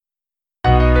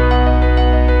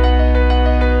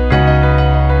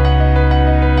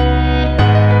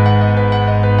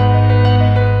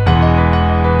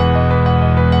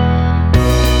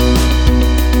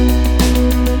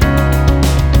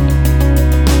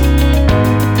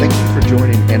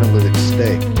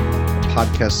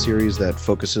podcast series that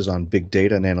focuses on big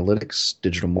data and analytics,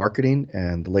 digital marketing,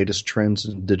 and the latest trends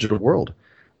in the digital world.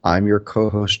 I'm your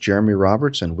co-host, Jeremy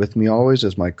Roberts, and with me always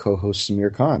is my co-host,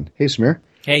 Samir Khan. Hey, Samir.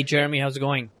 Hey, Jeremy. How's it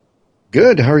going?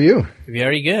 Good. How are you?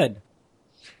 Very good.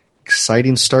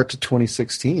 Exciting start to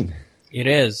 2016. It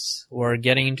is. We're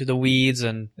getting into the weeds,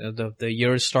 and the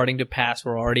year is starting to pass.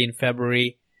 We're already in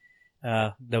February.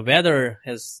 The weather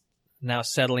is now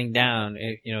settling down.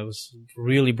 It was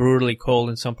really brutally cold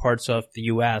in some parts of the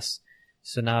U.S.,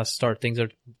 so now things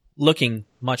are looking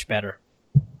much better.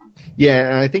 Yeah,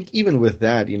 and I think even with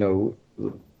that, the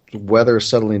weather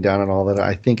settling down and all that,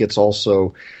 I think it's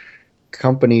also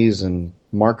companies and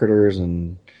marketers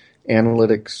and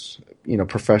analytics,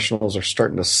 professionals are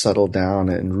starting to settle down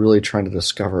and really trying to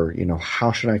discover, how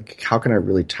can I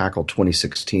really tackle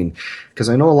 2016? Because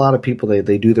I know a lot of people,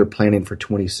 they do their planning for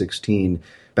 2016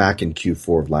 back in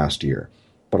Q4 of last year,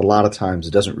 but a lot of times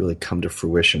it doesn't really come to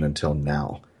fruition until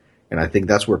now. And I think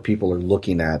that's where people are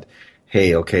looking at,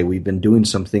 hey, okay, we've been doing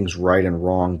some things right and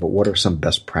wrong, but what are some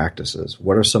best practices?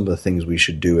 What are some of the things we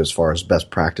should do as far as best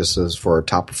practices for our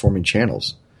top performing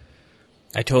channels?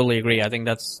 I totally agree. I think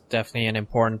that's definitely an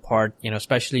important part.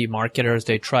 Especially marketers,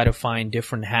 they try to find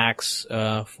different hacks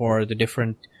for the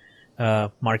different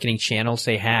marketing channels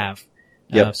they have.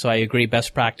 Yep. So I agree.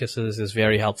 Best practices is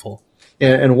very helpful.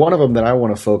 And one of them that I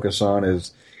want to focus on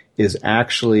is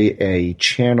actually a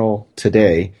channel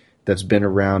today that's been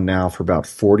around now for about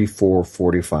 44,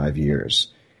 45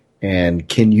 years. And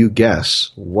can you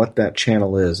guess what that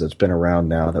channel is that's been around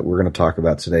now that we're going to talk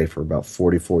about today for about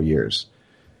 44 years?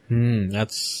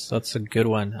 That's a good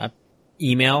one.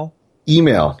 Email?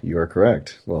 Email, you are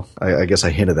correct. Well, I guess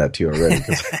I hinted that to you already.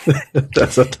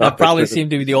 That's a topic. That probably seemed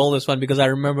to be the oldest one because I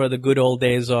remember the good old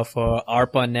days of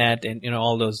ARPANET and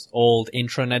all those old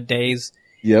intranet days.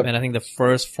 Yep. And I think the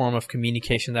first form of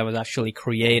communication that was actually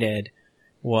created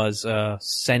was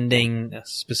sending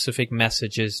specific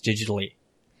messages digitally.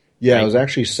 Yeah, right? It was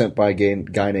actually sent by a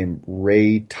guy named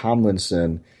Ray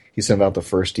Tomlinson. He sent out the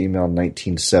first email in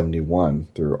 1971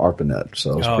 through ARPANET.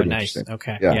 So it was pretty nice. interesting.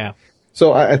 Okay. Yeah.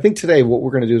 So I think today what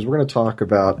we're going to do is we're going to talk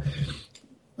about,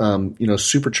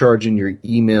 supercharging your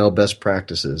email best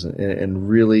practices. And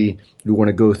really, we want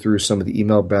to go through some of the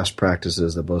email best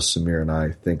practices that both Samir and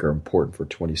I think are important for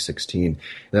 2016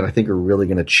 that I think are really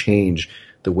going to change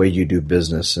the way you do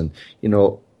business. And,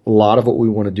 a lot of what we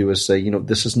want to do is say,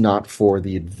 this is not for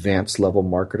the advanced level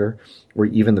marketer or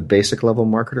even the basic level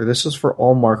marketer. This is for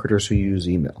all marketers who use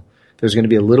email. There's going to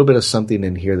be a little bit of something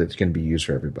in here that's going to be used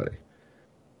for everybody.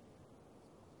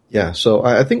 Yeah, so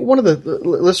I think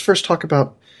let's first talk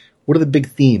about what are the big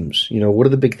themes, what are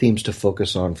the big themes to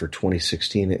focus on for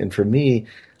 2016? And for me,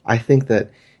 I think that,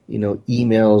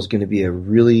 email is going to be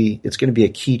it's going to be a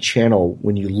key channel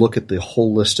when you look at the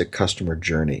holistic customer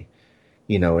journey,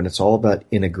 and it's all about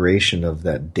integration of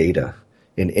that data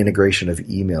and integration of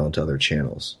email into other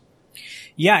channels.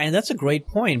 Yeah, and that's a great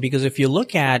point because if you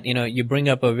look at, you bring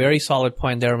up a very solid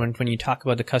point there when you talk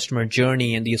about the customer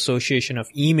journey and the association of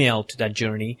email to that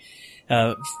journey.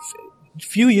 A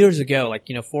few years ago,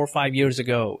 4 or 5 years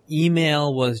ago,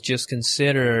 email was just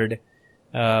considered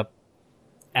as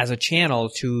a channel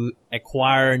to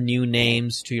acquire new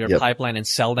names to your pipeline and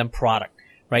sell them product,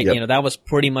 right? Yep. That was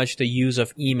pretty much the use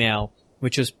of email,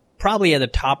 which is probably at the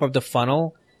top of the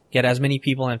funnel. Get as many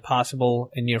people as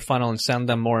possible in your funnel and send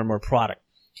them more and more product.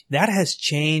 That has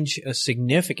changed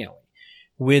significantly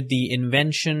with the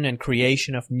invention and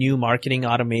creation of new marketing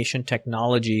automation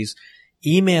technologies.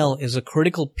 Email is a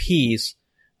critical piece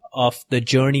of the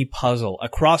journey puzzle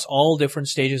across all different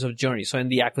stages of journey. So in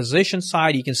the acquisition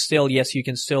side, you can still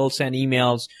send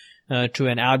emails to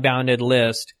an outbounded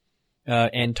list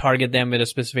and target them with a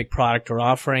specific product or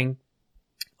offering.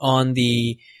 On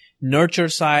the nurture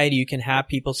side, you can have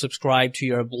people subscribe to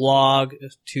your blog,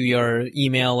 to your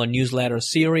email or newsletter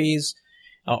series,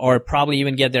 or probably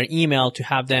even get their email to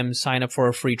have them sign up for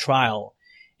a free trial.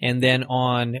 And then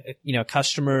on,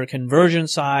 customer conversion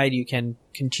side, you can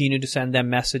continue to send them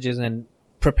messages and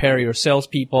prepare your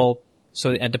salespeople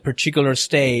so at the particular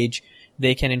stage,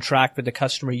 they can interact with the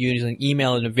customer using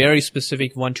email in a very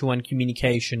specific one-to-one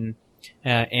communication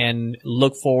and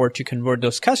look forward to convert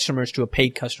those customers to a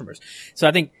paid customers. So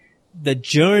I think the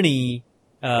journey,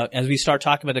 as we start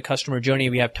talking about the customer journey,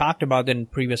 we have talked about that in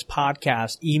previous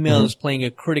podcasts. Email is playing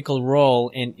a critical role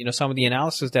in, some of the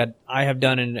analysis that I have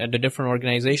done at the different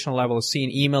organizational levels. Seeing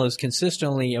email is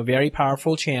consistently a very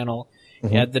powerful channel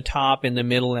at the top, in the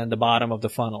middle, and the bottom of the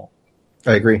funnel.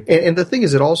 I agree. And the thing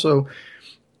is, it also,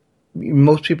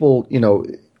 most people,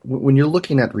 when you're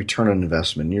looking at return on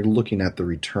investment, you're looking at the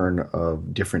return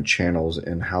of different channels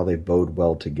and how they bode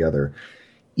well together.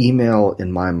 email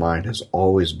in my mind has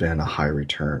always been a high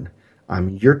return.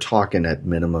 You're talking at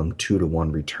minimum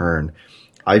 2-to-1 return.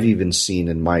 I've even seen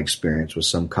in my experience with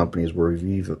some companies where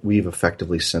we've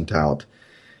effectively sent out,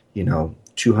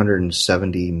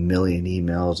 270 million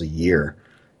emails a year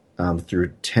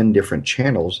through 10 different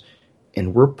channels,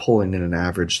 and we're pulling in an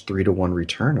average 3-to-1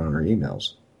 return on our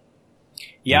emails.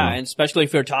 Yeah, and especially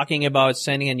if you're talking about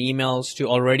sending an emails to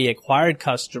already acquired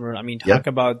customer, talk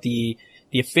about the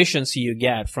efficiency you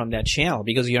get from that channel,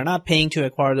 because you're not paying to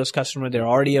acquire those customers. They're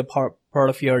already a part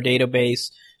of your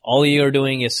database. All you're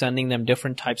doing is sending them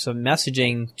different types of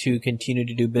messaging to continue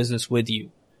to do business with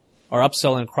you or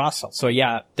upsell and cross-sell. So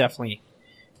yeah, definitely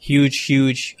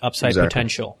huge upside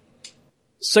potential.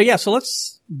 So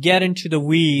let's get into the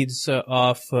weeds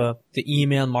of the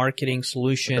email marketing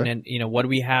solution and, what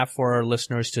we have for our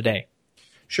listeners today.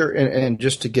 Sure. And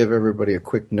just to give everybody a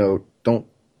quick note, don't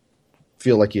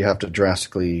feel like you have to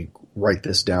drastically write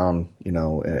this down,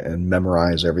 and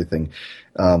memorize everything.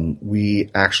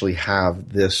 We actually have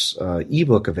this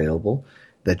ebook available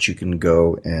that you can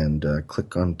go and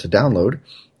click on to download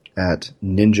at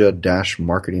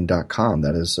ninja-marketing.com.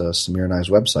 That is Samir and I's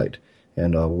website.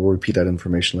 And we'll repeat that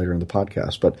information later in the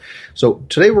podcast. But so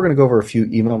today we're going to go over a few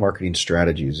email marketing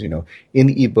strategies. In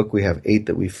the ebook we have 8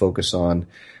 that we focus on,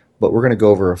 but we're going to go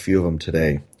over a few of them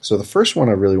today. So the first one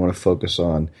I really want to focus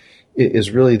on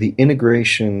is really the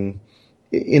integrating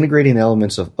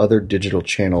elements of other digital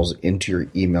channels into your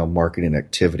email marketing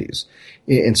activities.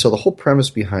 And so the whole premise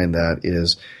behind that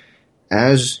is,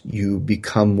 as you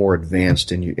become more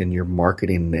advanced in your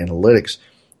marketing and analytics,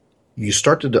 you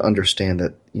start to understand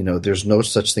that, there's no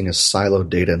such thing as siloed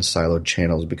data and siloed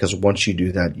channels, because once you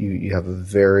do that, you have a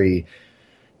very,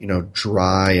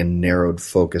 dry and narrowed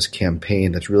focus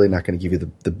campaign that's really not going to give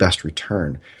you the best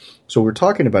return. So what we're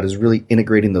talking about is really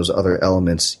integrating those other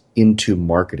elements into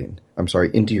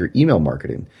into your email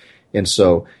marketing. And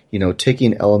so,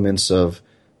 taking elements of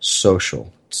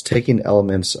social, it's taking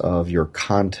elements of your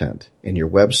content and your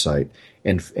website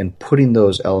and putting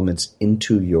those elements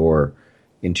into your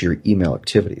email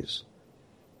activities.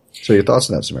 So your thoughts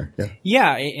on that, Samir?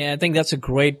 Yeah, I think that's a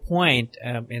great point,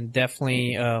 and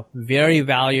definitely a very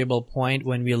valuable point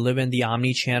when we live in the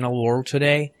omni-channel world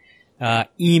today.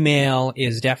 Email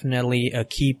is definitely a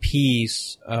key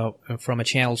piece from a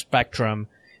channel spectrum,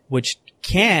 which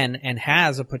can and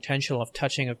has a potential of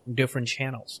touching different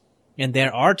channels. And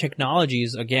there are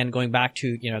technologies, again, going back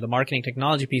to, the marketing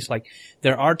technology piece, like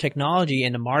there are technology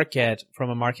in the market from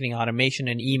a marketing automation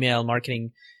and email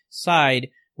marketing side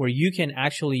where you can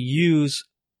actually use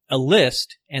a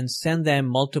list and send them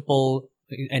multiple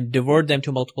and divert them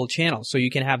to multiple channels. So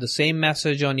you can have the same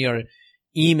message on your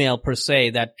email per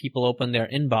se that people open their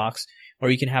inbox, or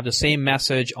you can have the same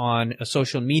message on a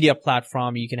social media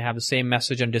platform. You can have the same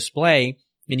message on display,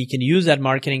 and you can use that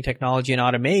marketing technology and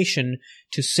automation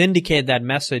to syndicate that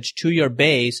message to your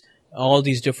base, all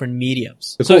these different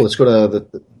mediums. Cool. Let's go to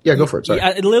go for it. Sorry.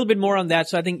 A little bit more on that.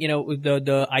 So I think,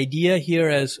 the idea here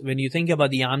is when you think about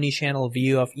the omni-channel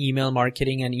view of email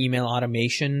marketing and email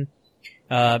automation,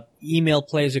 email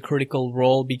plays a critical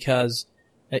role because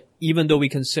even though we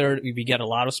get a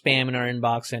lot of spam in our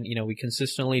inbox and, we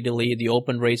consistently delete, the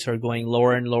open rates are going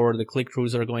lower and lower, the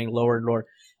click-throughs are going lower and lower.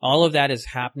 All of that is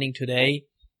happening today,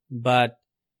 but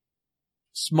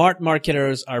smart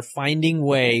marketers are finding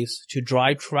ways to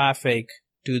drive traffic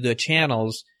to the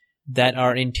channels that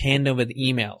are in tandem with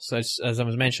email. So as I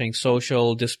was mentioning,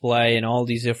 social, display, and all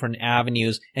these different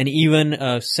avenues, and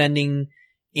even sending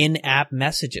in-app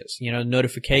messages,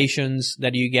 notifications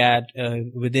that you get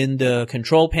within the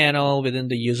control panel, within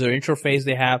the user interface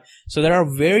they have. So there are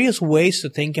various ways to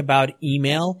think about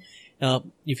email.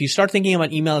 If you start thinking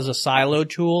about email as a silo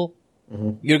tool,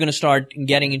 you're going to start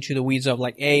getting into the weeds of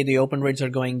like, the open rates are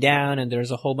going down and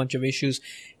there's a whole bunch of issues.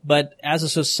 But as a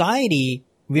society,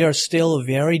 we are still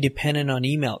very dependent on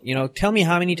email. Tell me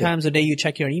how many times a day you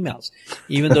check your emails,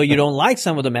 even though you don't like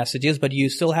some of the messages, but you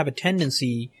still have a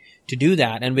tendency to do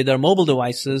that. And with our mobile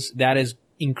devices, that is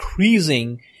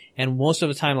increasing. And most of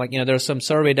the time, there's some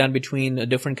survey done between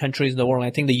different countries in the world.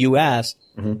 I think the U.S.,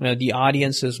 the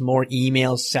audience is more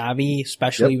email savvy,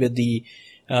 especially with the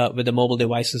mobile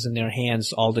devices in their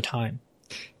hands all the time.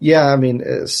 Yeah,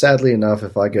 sadly enough,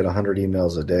 if I get 100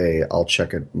 emails a day, I'll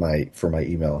check for my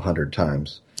email 100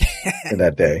 times in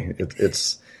that day.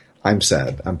 I'm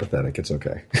sad. I'm pathetic. It's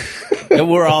okay.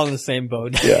 We're all in the same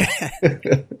boat. Yeah.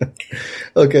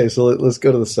 Okay, so let's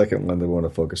go to the second one that we want to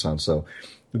focus on. So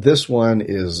this one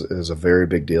is a very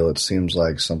big deal. It seems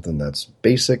like something that's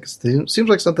basic. It seems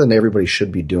like something everybody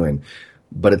should be doing,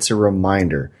 but it's a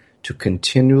reminder to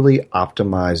continually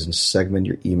optimize and segment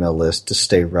your email list to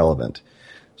stay relevant.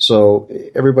 So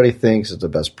everybody thinks it's the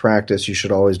best practice. You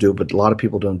should always do it, but a lot of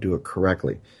people don't do it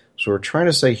correctly. So what we're trying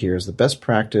to say here is the best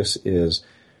practice is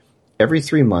every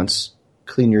 3 months,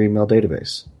 clean your email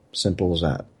database. Simple as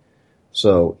that.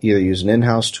 So either use an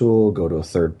in-house tool, go to a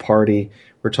third party.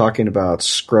 We're talking about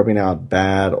scrubbing out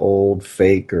bad, old,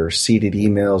 fake, or seeded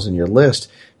emails in your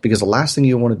list, because the last thing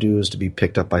you want to do is to be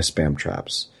picked up by spam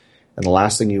traps. And the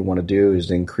last thing you want to do is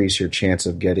to increase your chance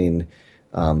of getting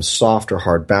soft or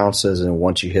hard bounces. And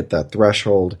once you hit that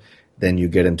threshold, then you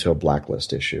get into a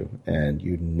blacklist issue. And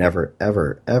you never,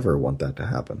 ever, ever want that to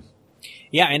happen.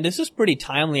 Yeah, and this is pretty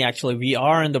timely, actually. We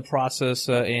are in the process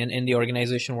in the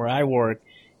organization where I work,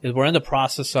 is we're in the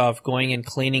process of going and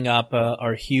cleaning up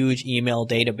our huge email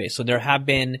database. So there have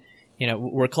been,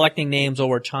 we're collecting names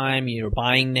over time. You're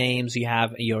buying names. You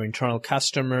have your internal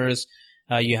customers.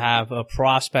 You have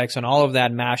prospects, and all of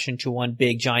that mashed into one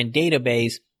big giant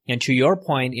database. And to your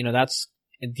point, that's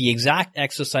the exact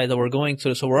exercise that we're going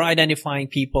through. So we're identifying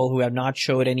people who have not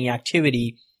showed any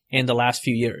activity in the last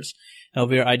few years.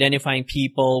 We're identifying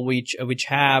people which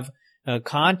have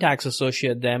contacts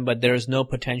associated with them, but there's no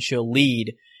potential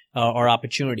lead or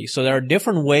opportunity. So there are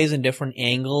different ways and different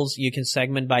angles. You can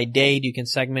segment by date. You can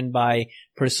segment by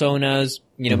personas.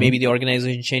 Maybe the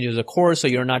organization changes the course, so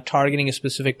you're not targeting a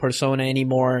specific persona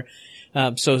anymore.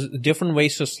 So different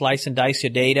ways to slice and dice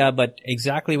your data. But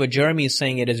exactly what Jeremy is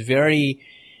saying, it is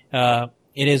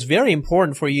very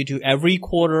important for you to every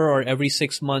quarter or every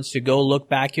 6 months to go look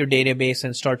back your database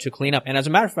and start to clean up. And as a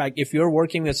matter of fact, if you're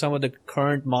working with some of the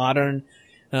current modern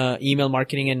email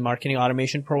marketing and marketing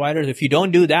automation providers, if you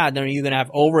don't do that, then you're going to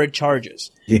have overhead charges,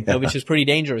 which is pretty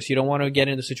dangerous. You don't want to get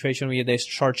in the situation where they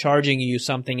start charging you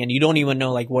something and you don't even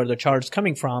know where the charge is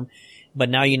coming from. But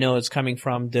now it's coming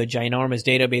from the ginormous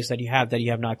database that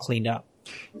you have not cleaned up.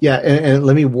 Yeah, and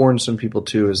let me warn some people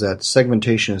too, is that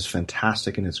segmentation is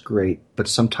fantastic and it's great, but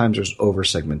sometimes there's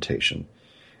over-segmentation.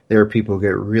 There are people who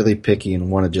get really picky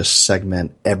and want to just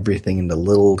segment everything into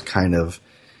little kind of,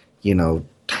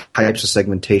 types of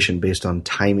segmentation based on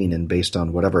timing and based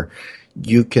on whatever.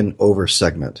 You can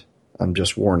over-segment. I'm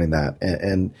just warning that.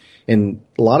 And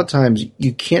a lot of times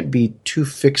you can't be too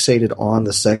fixated on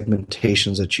the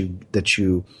segmentations that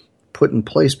you put in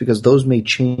place, because those may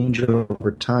change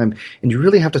over time, and you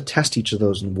really have to test each of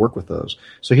those and work with those.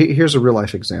 So here's a real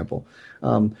life example.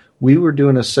 We were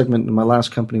doing a segment in my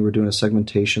last company. We were doing a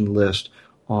segmentation list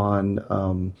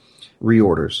on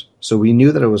reorders. So we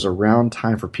knew that it was around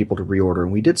time for people to reorder,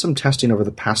 and we did some testing over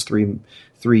the past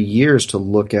three years to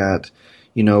look at,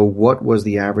 what was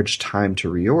the average time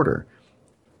to reorder.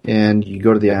 And you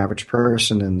go to the average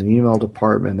person in the email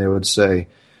department, they would say,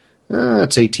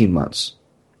 it's 18 months.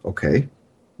 Okay.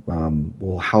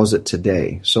 Well, how's it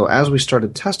today? So as we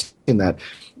started testing that,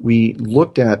 we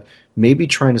looked at maybe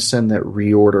trying to send that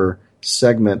reorder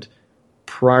segment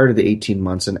prior to the 18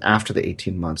 months and after the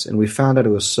 18 months. And we found out it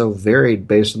was so varied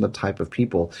based on the type of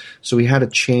people. So we had to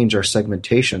change our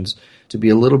segmentations to be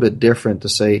a little bit different, to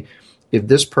say, if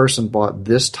this person bought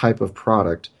this type of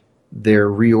product, their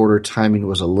reorder timing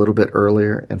was a little bit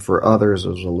earlier, and for others it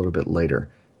was a little bit later.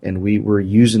 And we were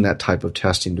using that type of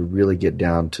testing to really get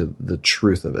down to the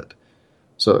truth of it.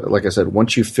 So like I said,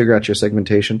 once you figure out your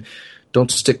segmentation,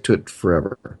 don't stick to it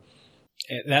forever.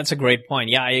 That's a great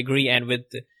point. Yeah, I agree. And with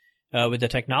the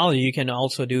technology, you can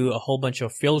also do a whole bunch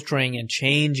of filtering and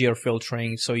change your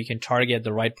filtering so you can target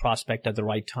the right prospect at the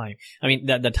right time. I mean,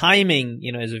 the timing,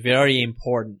 is very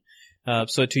important.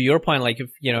 So to your point,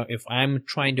 if I'm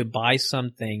trying to buy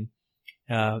something,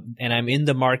 and I'm in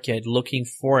the market looking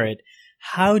for it,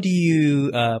 how do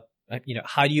you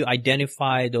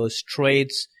identify those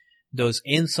traits, those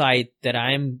insight that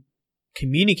I'm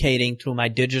communicating through my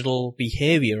digital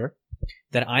behavior,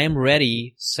 that I am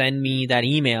ready, send me that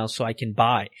email so I can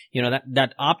buy.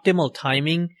 That optimal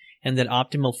timing and that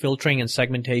optimal filtering and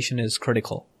segmentation is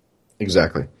critical.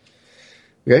 Exactly.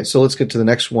 Okay, so let's get to the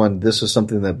next one. This is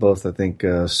something that both, I think,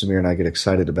 Samir and I get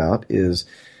excited about, is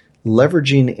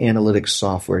leveraging analytics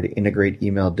software to integrate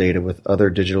email data with other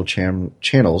digital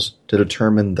channels to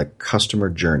determine the customer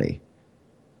journey.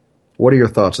 What are your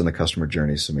thoughts on the customer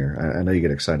journey, Samir? I know you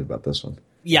get excited about this one.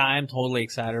 Yeah, I'm totally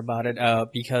excited about it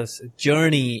because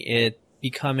journey it's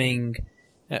becoming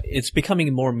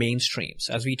more mainstream.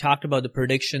 So as we talked about the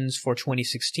predictions for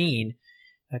 2016,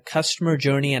 customer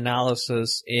journey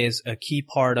analysis is a key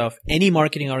part of any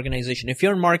marketing organization. If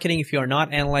you're in marketing, if you're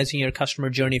not analyzing your customer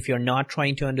journey, if you're not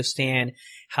trying to understand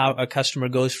how a customer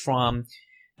goes from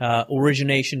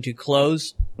origination to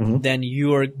close, then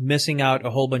you are missing out a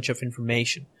whole bunch of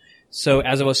information. So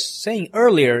as I was saying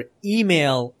earlier,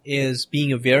 email is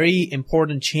being a very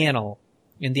important channel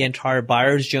in the entire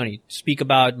buyer's journey. Speak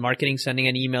about marketing, sending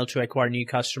an email to acquire new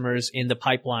customers in the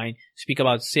pipeline. Speak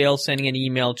about sales, sending an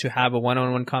email to have a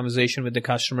one-on-one conversation with the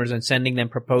customers and sending them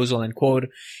proposal and quote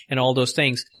and all those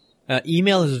things.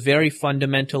 Email is very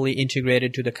fundamentally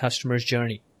integrated to the customer's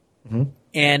journey. Mm-hmm.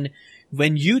 And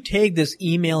when you take this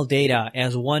email data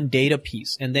as one data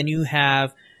piece, and then you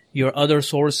have your other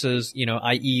sources,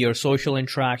 i.e. your social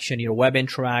interaction, your web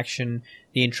interaction,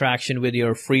 the interaction with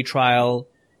your free trial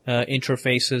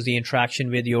interfaces, the interaction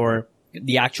with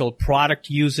the actual product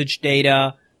usage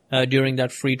data during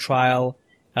that free trial.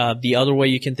 The other way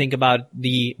you can think about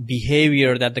the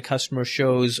behavior that the customer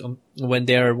shows when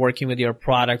they're working with your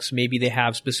products. Maybe they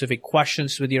have specific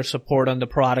questions with your support on the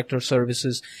product or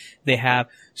services they have.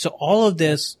 So all of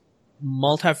this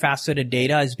multifaceted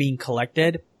data is being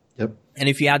collected. Yep. And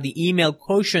if you add the email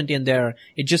quotient in there,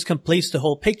 it just completes the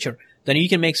whole picture. Then you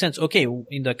can make sense. Okay,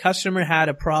 the customer had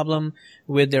a problem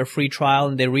with their free trial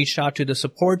and they reached out to the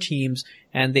support teams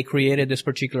and they created this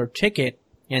particular ticket.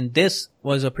 And this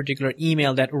was a particular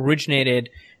email that originated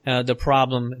the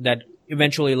problem that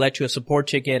eventually led to a support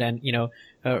ticket and,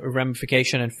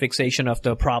 ramification and fixation of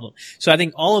the problem. So I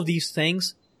think all of these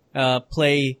things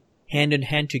play hand in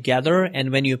hand together.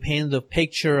 And when you paint the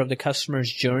picture of the customer's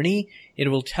journey, it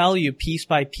will tell you piece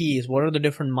by piece what are the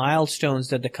different milestones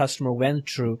that the customer went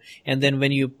through. And then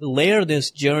when you layer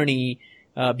this journey,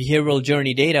 behavioral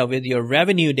journey data with your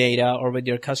revenue data or with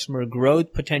your customer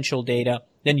growth potential data,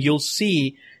 then you'll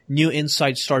see new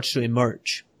insights starts to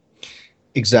emerge.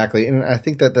 Exactly. And I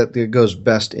think that goes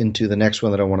best into the next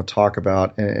one that I want to talk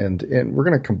about. And we're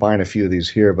going to combine a few of these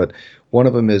here, but one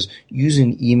of them is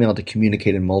using email to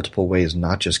communicate in multiple ways,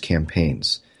 not just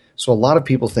campaigns. So a lot of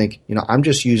people think, I'm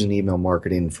just using email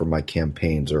marketing for my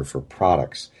campaigns or for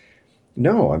products.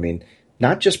 No,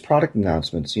 not just product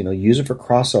announcements, use it for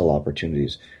cross-sell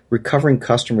opportunities, recovering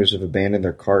customers who've abandoned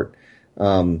their cart,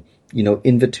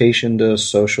 invitation to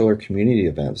social or community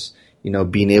events,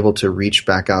 being able to reach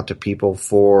back out to people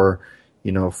for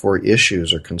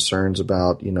issues or concerns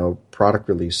about, product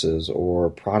releases or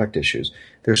product issues.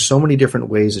 There's so many different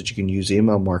ways that you can use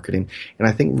email marketing. And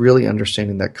I think really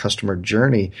understanding that customer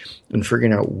journey and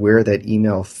figuring out where that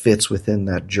email fits within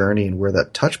that journey and where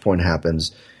that touch point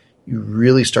happens, you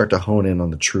really start to hone in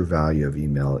on the true value of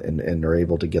email and are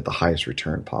able to get the highest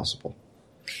return possible.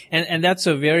 And that's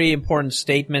a very important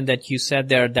statement that you said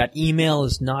there, that email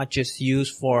is not just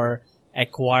used for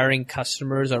acquiring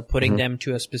customers or putting them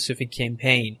to a specific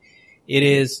campaign. It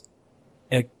is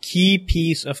a key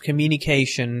piece of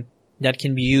communication that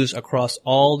can be used across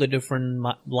all the different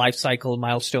life cycle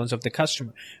milestones of the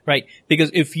customer, right? Because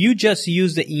if you just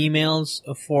use the emails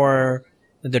for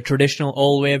the traditional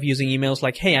old way of using emails,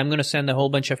 like, hey, I'm going to send a whole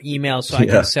bunch of emails so I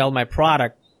can sell my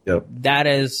product, that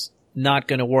is not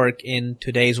going to work in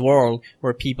today's world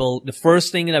where people, the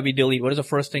first thing that we delete, what is the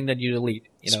first thing that you delete?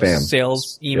 Spam.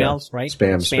 Sales emails, right?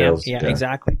 Spam. Sales. Yeah,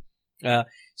 exactly.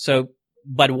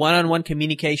 But one-on-one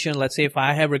communication, let's say if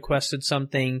I have requested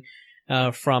something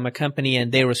from a company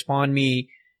and they respond me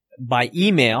by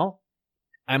email,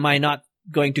 am I not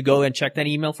going to go and check that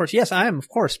email first? Yes, I am, of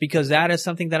course, because that is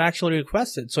something that actually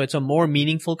requested. So it's a more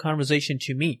meaningful conversation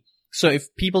to me. So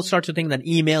if people start to think that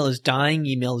email is dying,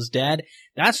 email is dead,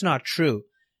 that's not true.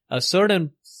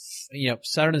 Certain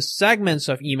segments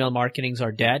of email marketings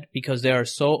are dead because they are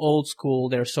so old school,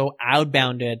 they're so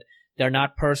outbounded, they're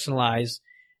not personalized,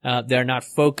 they're not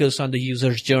focused on the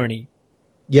user's journey.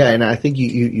 Yeah, and I think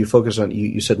you focus on,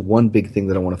 you said one big thing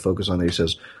that I want to focus on there. He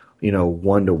says,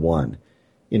 one-to-one.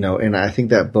 And I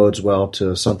think that bodes well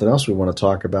to something else we want to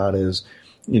talk about is,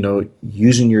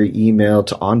 using your email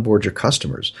to onboard your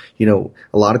customers. A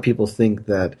lot of people think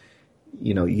that,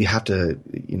 you have to,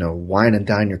 wine and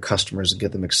dine your customers and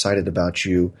get them excited about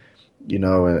you,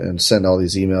 and send all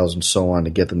these emails and so on to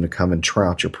get them to come and try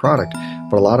out your product.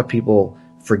 But a lot of people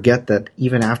forget that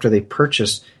even after they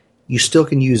purchase, you still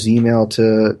can use email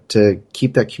to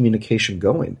keep that communication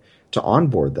going, to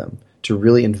onboard them, to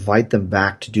really invite them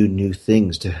back to do new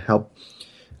things, to help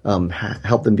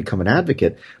them become an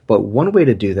advocate. But one way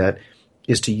to do that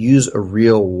is to use a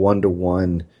real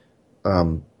one-to-one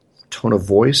tone of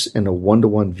voice and a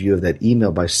one-to-one view of that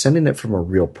email by sending it from a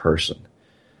real person.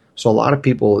 So a lot of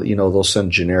people, they'll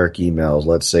send generic emails,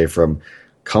 let's say from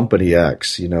Company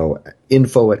X,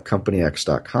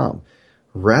 info@companyx.com.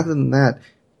 Rather than that,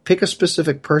 pick a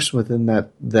specific person within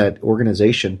that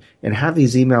organization and have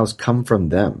these emails come from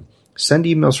them. Send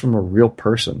emails from a real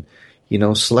person.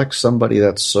 Select somebody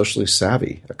that's socially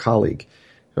savvy, a colleague,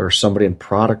 or somebody in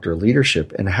product or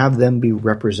leadership, and have them be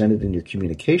represented in your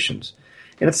communications.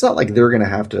 And it's not like they're going to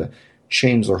have to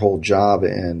change their whole job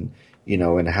and,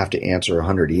 and have to answer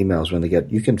 100 emails when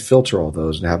you can filter all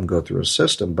those and have them go through a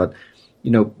system. But,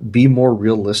 be more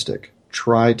realistic.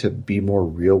 Try to be more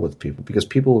real with people because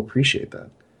people appreciate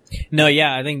that. No,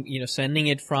 yeah, I think, sending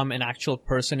it from an actual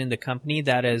person in the company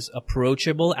that is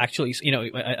approachable. Actually,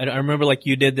 I remember like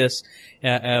you did this,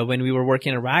 when we were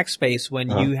working at Rackspace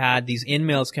when you had these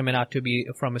in-mails coming out to be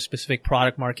from a specific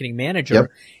product marketing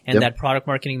manager. And that product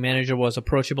marketing manager was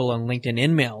approachable on LinkedIn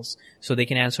in-mails so they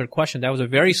can answer a question. That was a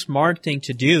very smart thing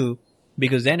to do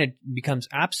because then it becomes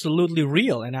absolutely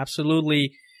real and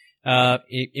absolutely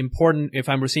important if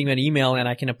I'm receiving an email and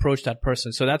I can approach that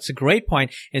person. So that's a great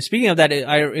point. And speaking of that,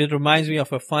 it reminds me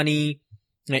of a funny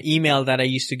email that I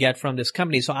used to get from this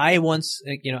company. So I once,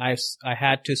 I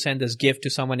had to send this gift to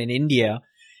someone in India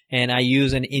and I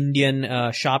use an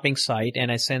Indian shopping site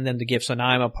and I send them the gift. So now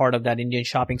I'm a part of that Indian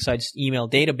shopping site's email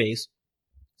database.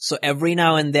 So every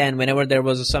now and then, whenever there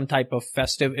was some type of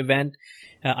festive event,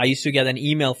 I used to get an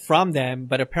email from them,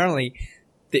 but apparently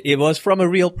it was from a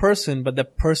real person, but the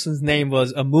person's name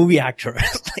was a movie actor.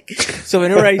 So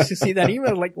whenever I used to see that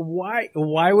email, like, why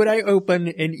would I open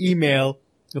an email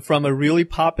from a really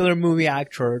popular movie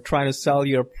actor trying to sell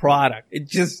your product? It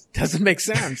just doesn't make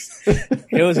sense.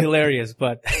 It was hilarious,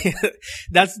 but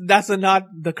that's not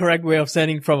the correct way of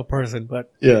sending from a person,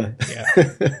 but yeah.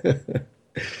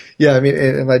 Yeah. I mean,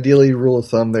 and ideally rule of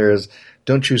thumb there is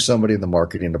don't choose somebody in the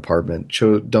marketing department.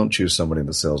 Don't choose somebody in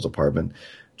the sales department.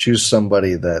 Choose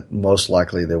somebody that most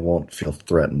likely they won't feel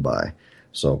threatened by.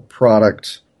 So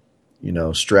product,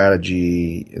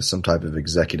 strategy is some type of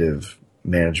executive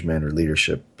management or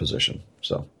leadership position.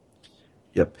 So,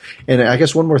 yep. And I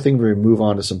guess one more thing before we move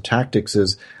on to some tactics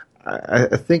is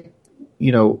I think,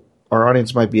 our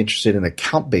audience might be interested in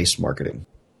account-based marketing.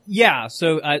 Yeah.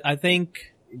 So I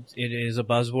think it is a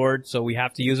buzzword. So we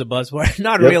have to use a buzzword.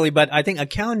 Not really, but I think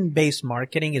account-based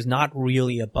marketing is not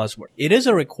really a buzzword. It is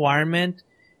a requirement.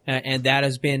 And that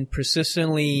has been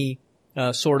persistently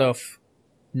sort of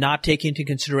not taken into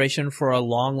consideration for a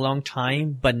long, long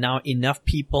time. But now enough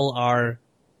people are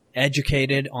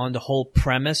educated on the whole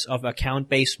premise of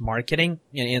account-based marketing.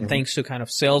 And thanks to kind of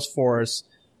Salesforce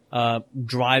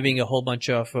driving a whole bunch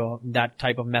of that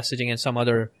type of messaging and some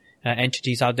other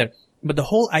entities out there. But the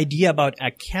whole idea about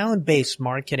account-based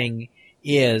marketing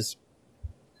is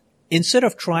instead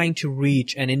of trying to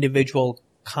reach an individual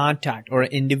contact or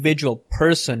an individual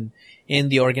person in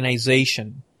the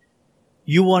organization,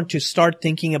 you want to start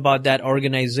thinking about that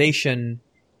organization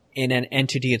in an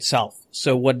entity itself.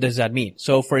 So what does that mean?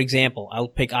 So for example, I'll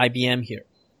pick IBM here.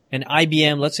 And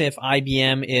IBM, let's say if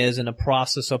IBM is in a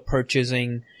process of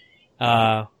purchasing,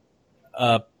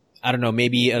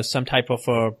 maybe some type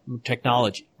of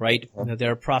technology, right?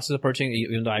 They're a process of purchasing,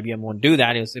 even though IBM won't do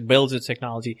that, it builds its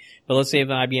technology. But let's say if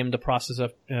IBM the process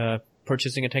of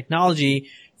purchasing a technology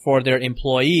for their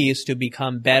employees to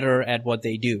become better at what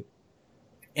they do.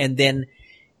 And then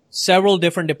several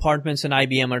different departments in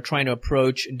IBM are trying to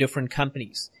approach different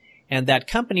companies. And that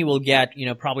company will get,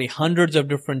 probably hundreds of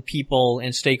different people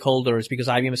and stakeholders because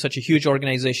IBM is such a huge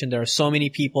organization. There are so many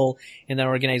people in that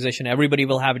organization. Everybody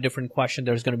will have a different question.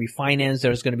 There's going to be finance.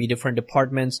 There's going to be different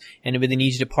departments. And within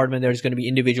each department, there's going to be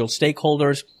individual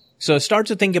stakeholders. So start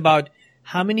to think about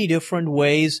how many different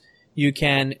ways you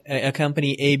can, a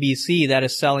company ABC that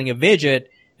is selling a widget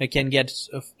can get,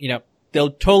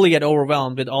 they'll totally get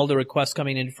overwhelmed with all the requests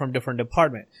coming in from different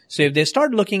departments. So if they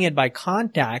start looking at by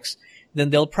contacts, then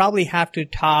they'll probably have to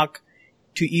talk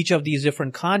to each of these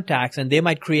different contacts and they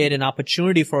might create an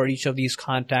opportunity for each of these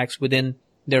contacts within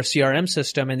their CRM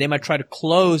system and they might try to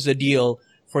close the deal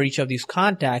for each of these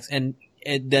contacts. And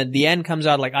then the end comes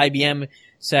out like IBM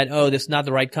said, oh, this is not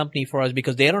the right company for us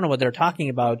because they don't know what they're talking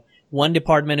about. One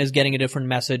department is getting a different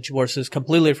message versus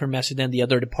completely different message than the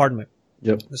other department.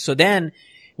 Yep. So then,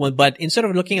 but instead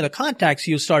of looking at the contacts,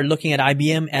 you start looking at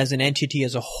IBM as an entity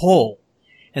as a whole.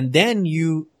 And then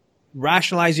you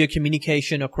rationalize your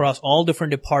communication across all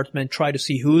different departments, try to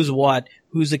see who's what,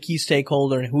 who's the key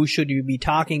stakeholder, and who should you be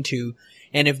talking to.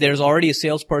 And if there's already a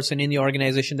salesperson in the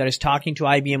organization that is talking to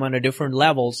IBM on a different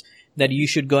levels, that you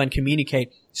should go and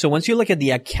communicate. So once you look at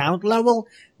the account level,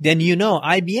 then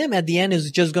IBM at the end is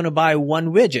just going to buy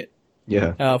one widget.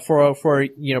 Yeah. For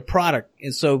product.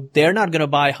 And so they're not going to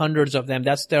buy hundreds of them.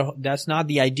 That's not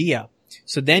the idea.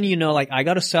 So then I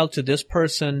got to sell to this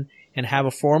person and have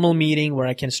a formal meeting where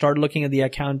I can start looking at the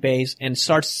account base and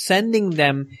start sending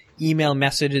them email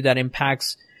messages that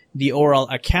impacts the overall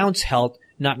account's health,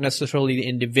 not necessarily the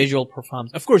individual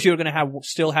performance. Of course, you're going to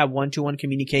still have one-to-one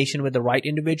communication with the right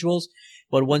individuals,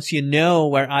 but once you know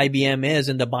where IBM is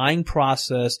in the buying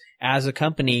process as a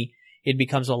company, it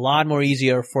becomes a lot more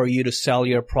easier for you to sell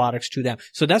your products to them.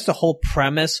 So that's the whole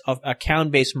premise of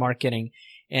account-based marketing.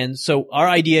 And so our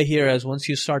idea here is once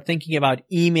you start thinking about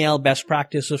email best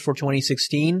practices for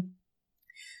 2016,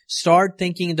 start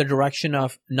thinking in the direction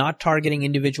of not targeting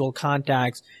individual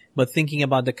contacts, but thinking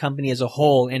about the company as a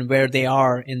whole and where they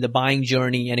are in the buying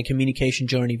journey and a communication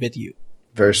journey with you.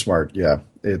 Very smart. Yeah.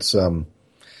 It's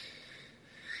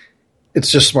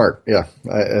just smart. Yeah.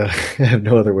 I have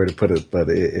no other way to put it, but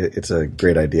it's a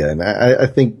great idea. And I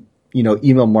think,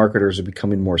 email marketers are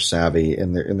becoming more savvy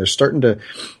and they're starting to,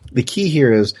 the key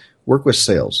here is work with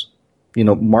sales.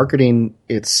 Marketing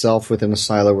itself within a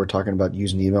silo, we're talking about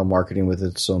using email marketing with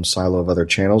its own silo of other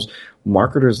channels.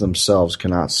 Marketers themselves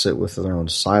cannot sit with their own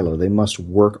silo. They must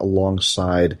work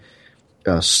alongside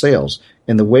sales.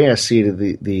 And the way I see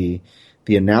it, the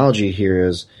analogy here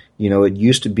is, it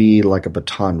used to be like a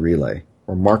baton relay,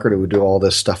 where a marketer would do all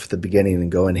this stuff at the beginning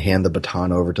and go and hand the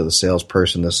baton over to the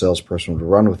salesperson. The salesperson would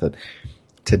run with it.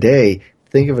 Today,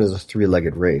 think of it as a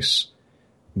three-legged race.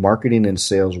 Marketing and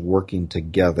sales working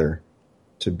together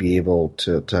to be able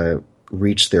to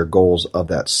reach their goals of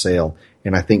that sale.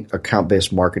 And I think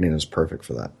account-based marketing is perfect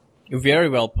for that. Very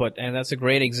well put. And that's a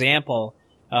great example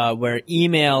where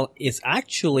email is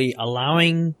actually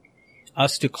allowing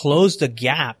us to close the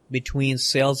gap between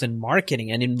sales and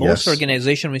marketing. And in most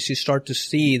organizations, we start to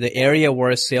see the area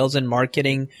where sales and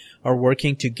marketing are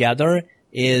working together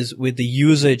is with the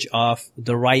usage of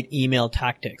the right email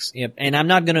tactics. And I'm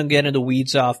not going to get into the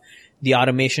weeds of the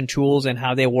automation tools and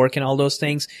how they work and all those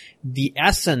things. The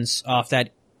essence of that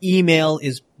email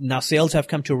is now sales have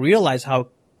come to realize how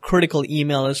critical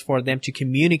email is for them to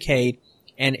communicate.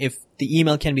 And if the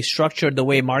email can be structured the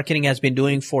way marketing has been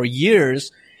doing for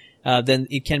years, then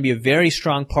it can be a very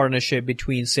strong partnership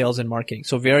between sales and marketing.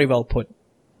 So very well put.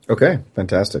 Okay,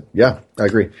 fantastic. Yeah, I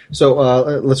agree. So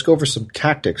let's go over some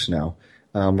tactics now.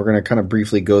 We're going to kind of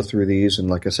briefly go through these. And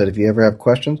like I said, if you ever have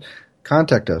questions,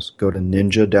 contact us. Go to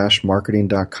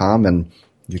ninja-marketing.com and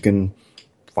you can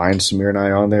find Samir and I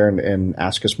on there and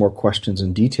ask us more questions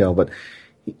in detail. But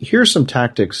here's some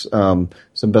tactics, some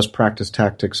best practice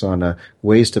tactics on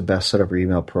ways to best set up your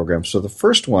email program. So the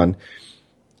first one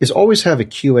is always have a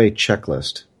QA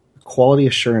checklist, quality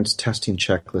assurance testing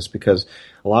checklist, because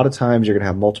a lot of times you're going to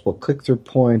have multiple click-through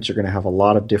points. You're going to have a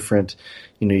lot of different,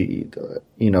 things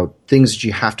that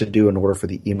you have to do in order for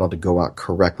the email to go out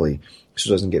correctly, so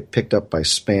it doesn't get picked up by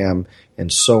spam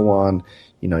and so on.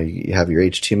 You have your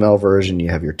HTML version,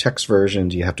 you have your text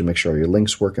versions, you have to make sure your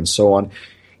links work and so on.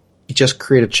 You just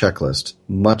create a checklist.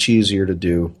 Much easier to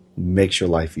do, makes your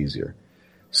life easier.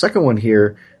 Second one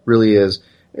here really is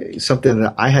something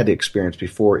that I had to experience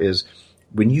before is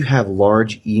when you have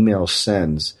large email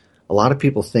sends, a lot of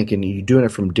people think, and you're doing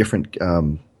it from different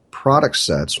product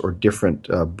sets or different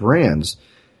brands,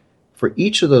 for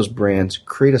each of those brands,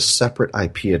 create a separate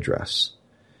IP address.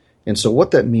 And so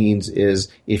what that means is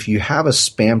if you have a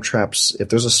spam trap, if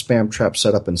there's a spam trap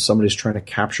set up and somebody's trying to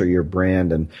capture your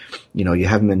brand and, you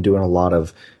haven't been doing a lot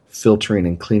of filtering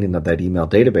and cleaning of that email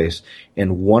database,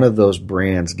 and one of those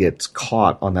brands gets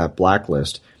caught on that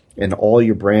blacklist and all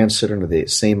your brands sit under the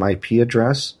same IP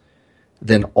address,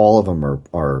 then all of them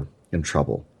are in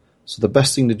trouble. So the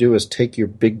best thing to do is take your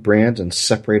big brands and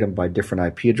separate them by different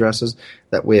IP addresses.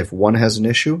 That way, if one has an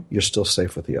issue, you're still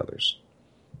safe with the others,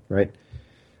 right?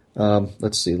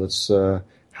 Let's see. How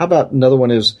about another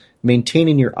one is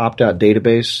maintaining your opt-out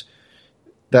database.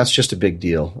 That's just a big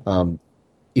deal.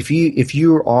 If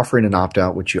you're offering an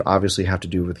opt-out, which you obviously have to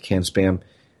do with CAN-SPAM,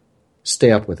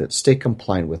 stay up with it. Stay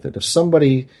compliant with it.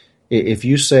 If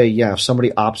you say, if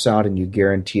somebody opts out and you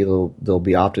guarantee they'll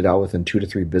be opted out within 2 to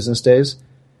 3 business days,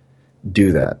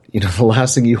 do that. The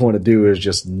last thing you want to do is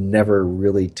just never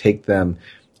really take them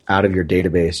out of your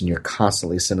database and you're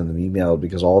constantly sending them email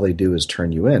because all they do is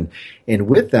turn you in. And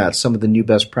with that, some of the new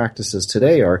best practices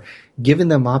today are giving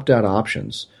them opt-out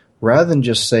options. Rather than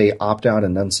just say opt out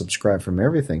and unsubscribe from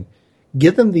everything,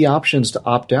 give them the options to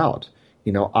opt out.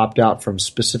 Opt out from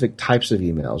specific types of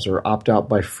emails or opt out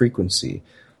by frequency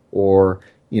or,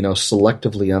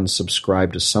 selectively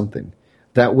unsubscribe to something.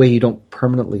 That way you don't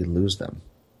permanently lose them.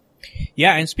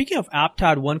 Yeah, and speaking of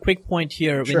opt-out, one quick point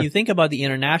here. Sure. When you think about the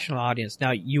international audience,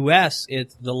 now U.S.,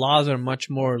 the laws are much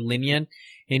more lenient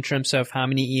in terms of how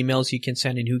many emails you can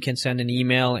send and who can send an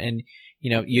email, and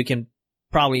you can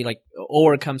probably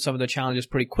overcome some of the challenges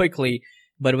pretty quickly.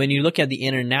 But when you look at the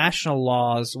international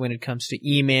laws when it comes to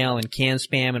email and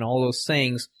CAN-SPAM and all those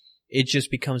things, it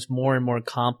just becomes more and more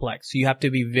complex. So you have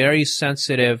to be very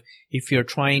sensitive if you're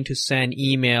trying to send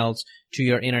emails to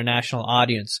your international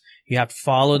audience. You have to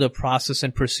follow the process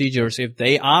and procedures. If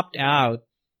they opt out,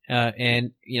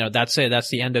 and that's it. That's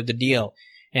the end of the deal.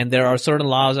 And there are certain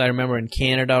laws I remember in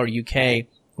Canada or UK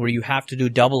where you have to do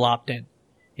double opt-in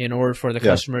in order for the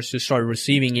customers to start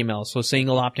receiving emails. So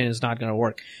single opt-in is not going to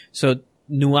work. So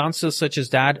nuances such as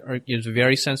that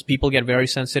people get very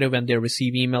sensitive when they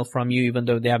receive email from you, even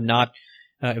though they have not,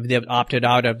 if they have opted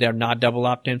out, if they're not double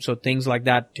opt-in. So things like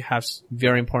that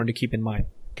very important to keep in mind.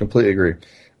 Completely agree.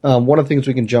 One of the things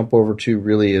we can jump over to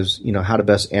really is, how to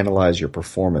best analyze your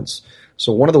performance.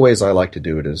 So one of the ways I like to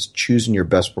do it is choosing your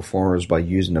best performers by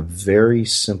using a very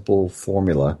simple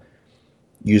formula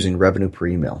using revenue per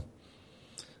email.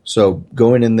 So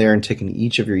going in there and taking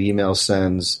each of your email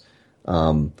sends.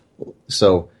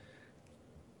 So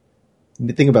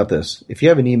think about this. If you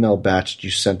have an email batch that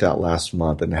you sent out last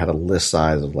month and it had a list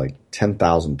size of like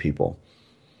 10,000 people,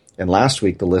 and last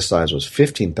week the list size was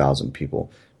 15,000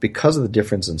 people, because of the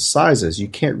difference in sizes, you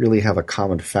can't really have a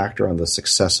common factor on the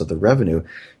success of the revenue,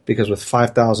 because with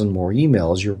 5,000 more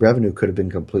emails, your revenue could have been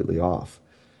completely off.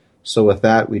 So with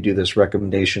that, we do this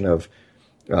recommendation of,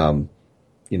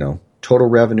 total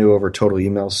revenue over total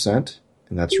emails sent,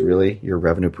 and that's really your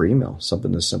revenue per email,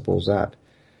 something as simple as that.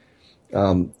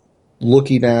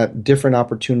 Looking at different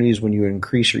opportunities when you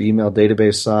increase your email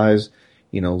database size,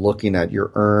 looking at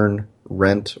your earn,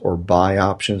 rent, or buy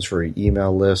options for your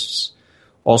email lists.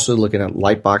 Also looking at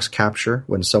lightbox capture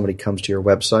when somebody comes to your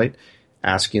website,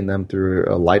 asking them through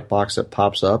a lightbox that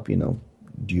pops up, do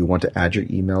you want to add your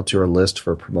email to our list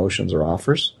for promotions or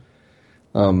offers?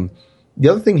 The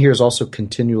other thing here is also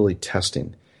continually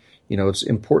testing. It's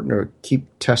important to keep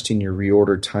testing your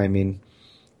reorder timing,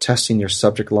 testing your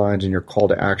subject lines and your call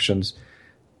to actions,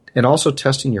 and also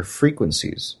testing your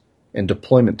frequencies and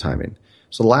deployment timing.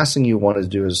 So the last thing you want to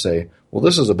do is say, well,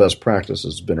 this is a best practice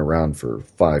that's been around for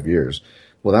 5 years.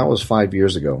 Well, that was 5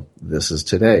 years ago. This is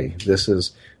today. This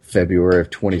is February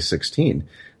of 2016.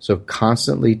 So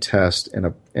constantly test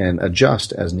and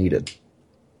adjust as needed.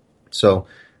 So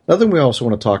another thing we also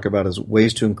want to talk about is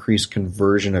ways to increase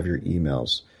conversion of your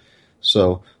emails.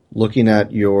 So looking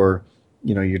at your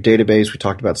database, we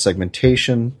talked about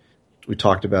segmentation. We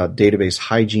talked about database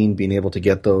hygiene, being able to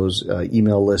get those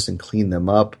email lists and clean them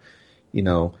up,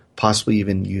 possibly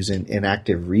even using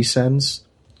inactive resends.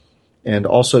 And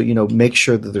also, make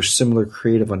sure that there's similar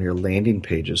creative on your landing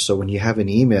pages. So when you have an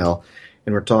email,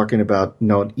 and we're talking about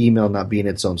email not being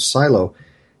its own silo,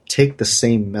 take the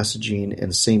same messaging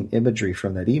and same imagery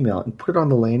from that email and put it on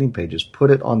the landing pages. Put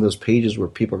it on those pages where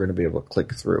people are going to be able to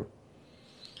click through.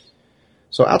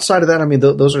 So outside of that,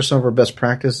 those are some of our best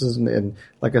practices. And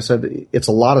like I said, it's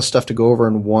a lot of stuff to go over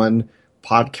in one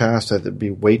podcast. It'd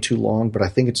be way too long, but I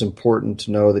think it's important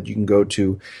to know that you can go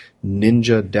to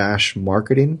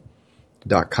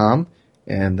ninja-marketing.com,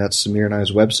 and that's Samir and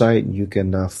I's website, and you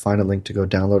can find a link to go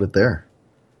download it there.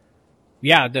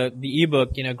 Yeah, the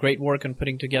ebook, great work on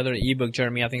putting together the ebook,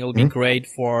 Jeremy. I think it'll be great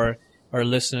for our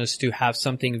listeners to have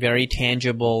something very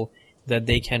tangible that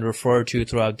they can refer to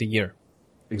throughout the year.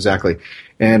 Exactly.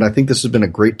 And I think this has been a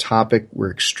great topic.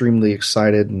 We're extremely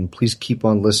excited, and please keep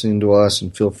on listening to us,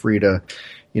 and feel free to,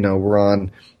 we're on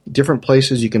different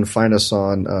places. You can find us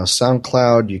on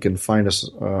SoundCloud. You can find us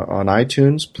on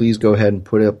iTunes. Please go ahead and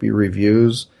put up your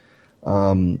reviews.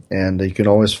 And you can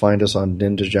always find us on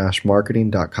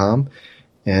ninja-marketing.com.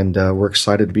 And we're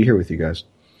excited to be here with you guys.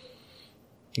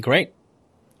 Great.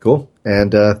 Cool.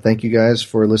 And thank you guys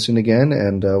for listening again,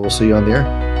 and we'll see you on the air.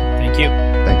 Thank you.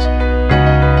 Thanks.